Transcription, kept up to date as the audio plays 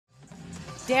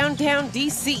downtown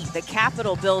DC, the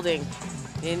Capitol building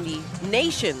in the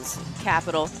nation's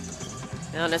capital.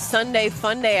 On a Sunday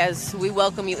fun day as we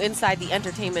welcome you inside the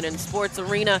entertainment and sports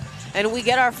arena, and we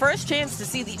get our first chance to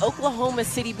see the Oklahoma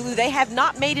City Blue. They have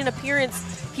not made an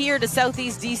appearance here to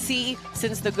Southeast DC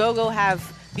since the Go-Go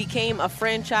have became a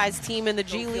franchise team in the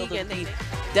G League, and they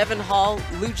Devon Hall,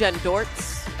 Lujen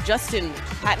Dortz, Justin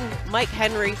Patton, Mike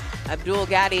Henry, Abdul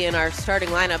Gadi in our starting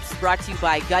lineups, brought to you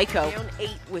by Geico. Down 8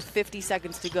 with 50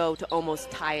 seconds to go to almost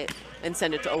tie it and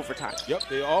send it to overtime. Yep,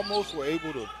 they almost were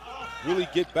able to really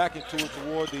get back into it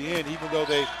toward the end, even though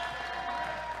they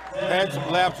had some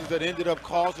lapses that ended up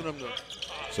causing them to.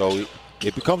 So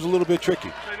it becomes a little bit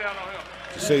tricky,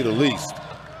 to say the least.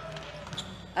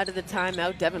 Out of the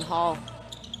timeout, Devon Hall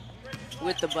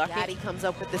with the bucket. Gadi comes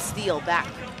up with the steal back.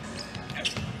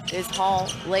 Is Hall,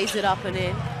 lays it up and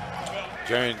in.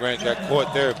 Jarian Grant got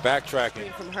caught there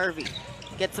backtracking. From Hervey,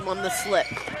 gets him on the slip,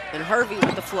 and Hervey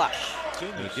with the flush.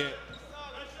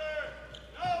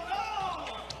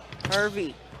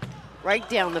 Hervey, right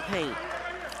down the paint.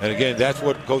 And again, that's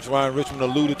what Coach Ryan Richmond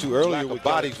alluded to earlier with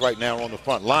bodies right now on the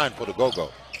front line for the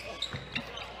Go-Go.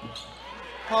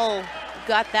 Hull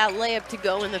got that layup to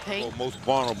go in the paint. Most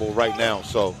vulnerable right now,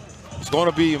 so it's going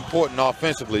to be important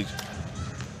offensively.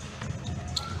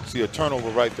 See a turnover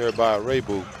right there by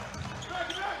REB.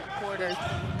 Quarter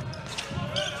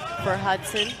for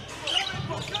Hudson.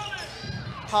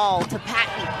 Hall to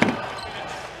Patton.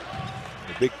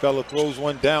 The big fella throws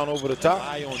one down over the top.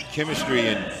 Eye on chemistry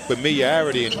and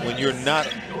familiarity, and when you're not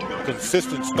a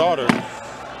consistent starter,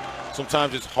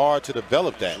 sometimes it's hard to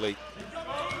develop that late.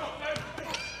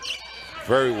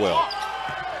 Very well.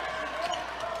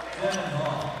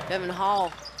 Devon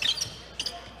Hall.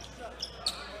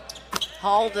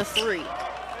 Hall to 3.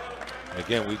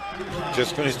 Again, we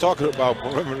just finished talking about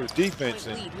perimeter defense.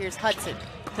 And here's Hudson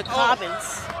to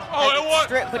Cobbins.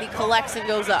 Strip, but he collects and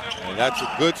goes up. And that's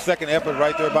a good second effort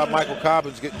right there by Michael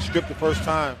Cobbins, getting stripped the first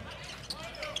time.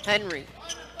 Henry.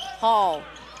 Hall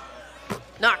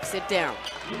knocks it down.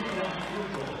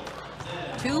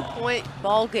 2-point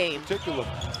ball game. Particular.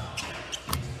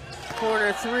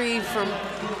 Corner 3 from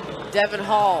Devon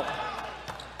Hall.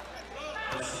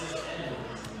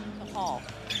 Hall.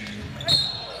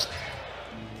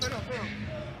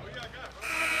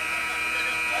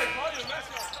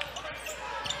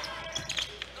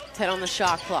 Ten on the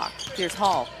shot clock. Here's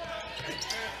Hall.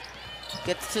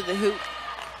 Gets to the hoop.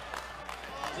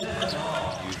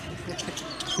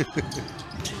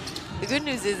 The good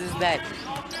news is that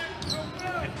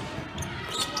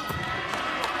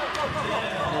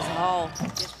there's Hall.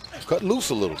 Cut loose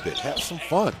a little bit. Have some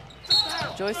fun.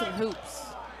 Enjoy some hoops.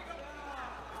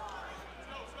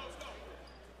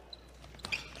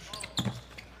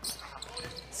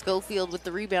 Schofield with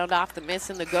the rebound off the miss,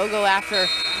 and the Go-Go, after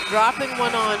dropping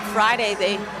one on Friday,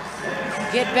 they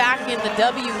get back in the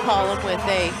W column with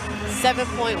a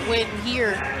 7-point win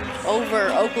here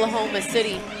over Oklahoma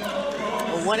City.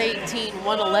 A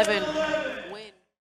 118-111